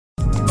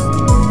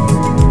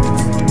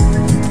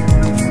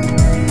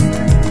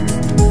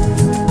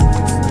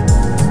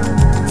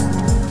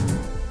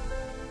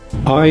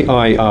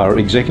IIR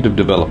Executive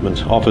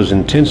Development offers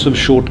intensive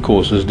short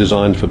courses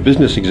designed for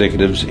business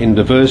executives in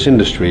diverse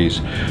industries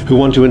who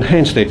want to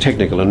enhance their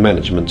technical and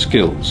management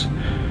skills.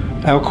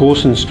 Our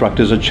course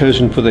instructors are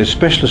chosen for their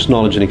specialist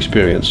knowledge and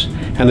experience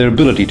and their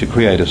ability to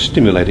create a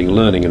stimulating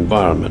learning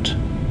environment.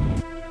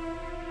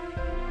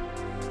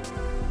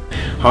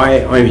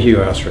 Hi, I'm Hugh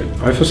Outhred.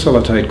 I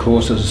facilitate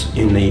courses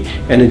in the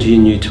energy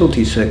and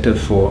utility sector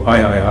for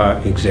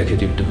IIR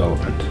Executive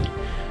Development.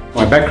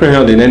 My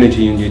background in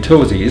energy and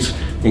utilities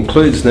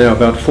includes now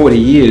about 40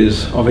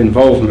 years of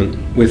involvement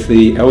with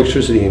the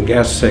electricity and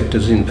gas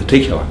sectors in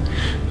particular.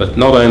 But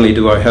not only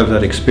do I have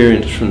that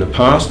experience from the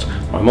past,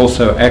 I'm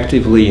also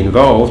actively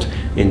involved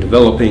in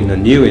developing the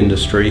new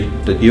industry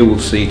that you will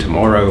see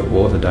tomorrow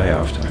or the day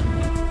after.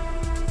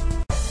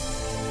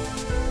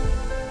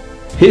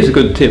 Here's a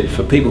good tip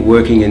for people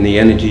working in the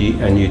energy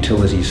and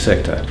utilities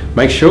sector.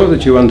 Make sure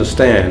that you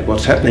understand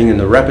what's happening in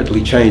the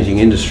rapidly changing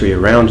industry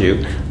around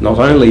you, not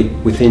only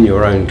within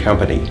your own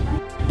company.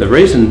 The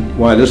reason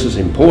why this is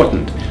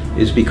important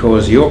is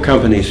because your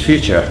company's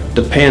future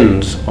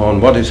depends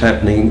on what is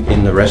happening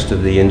in the rest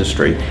of the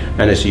industry,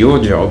 and it's your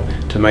job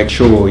to make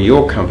sure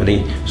your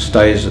company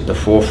stays at the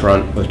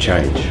forefront of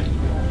change.